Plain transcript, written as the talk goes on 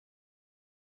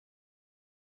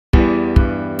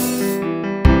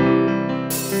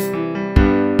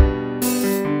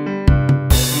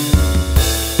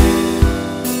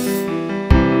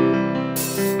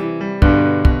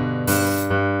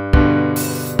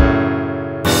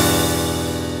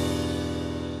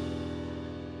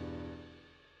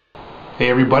Hey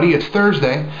everybody, it's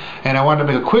Thursday, and I wanted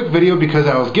to make a quick video because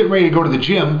I was getting ready to go to the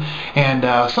gym, and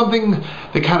something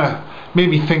that kind of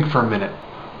made me think for a minute.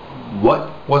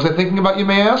 What was I thinking about, you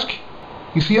may ask?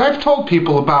 You see, I've told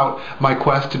people about my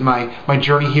quest and my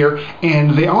journey here,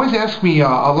 and they always ask me a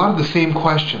lot of the same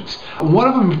questions. One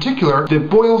of them in particular that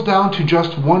boils down to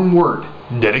just one word: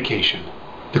 dedication.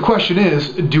 The question is,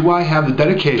 do I have the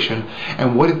dedication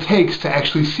and what it takes to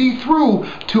actually see through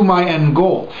to my end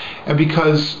goal? And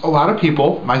because a lot of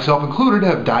people, myself included,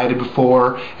 have dieted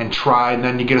before and tried, and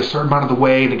then you get a certain amount of the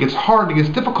way and it gets hard, it gets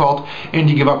difficult, and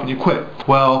you give up and you quit.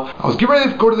 Well, I was getting ready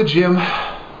to go to the gym.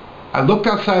 I looked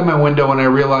outside my window and I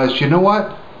realized, you know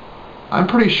what? I'm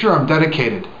pretty sure I'm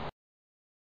dedicated.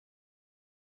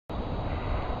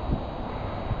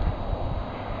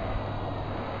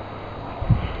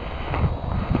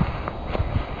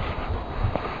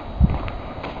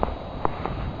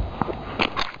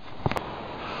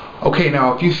 Okay,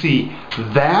 now if you see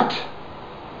that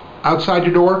outside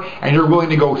your door and you're willing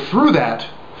to go through that,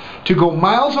 to go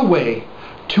miles away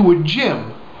to a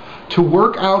gym to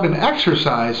work out and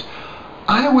exercise,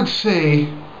 I would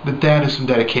say that is some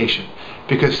dedication.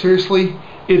 Because seriously,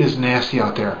 it is nasty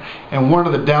out there. And one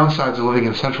of the downsides of living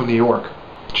in central New York.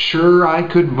 Sure, I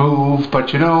could move,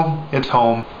 but you know, it's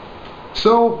home.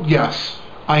 So yes,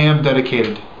 I am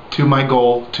dedicated to my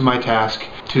goal, to my task,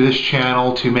 to this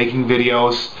channel, to making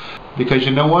videos. Because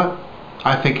you know what?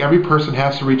 I think every person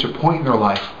has to reach a point in their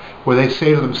life where they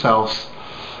say to themselves,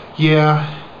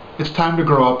 yeah, it's time to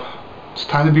grow up, it's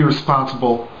time to be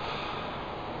responsible,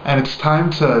 and it's time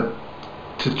to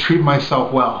treat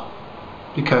myself well.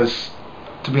 Because,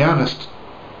 to be honest,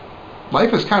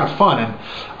 life is kind of fun, and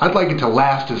I'd like it to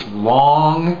last as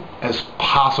long as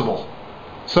possible.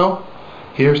 So,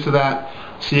 here's to that.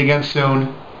 See you again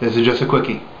soon. This is just a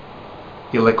quickie.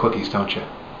 You like quickies, don't you?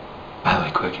 I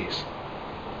like quickies.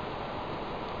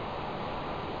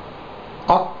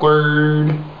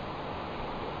 Awkward.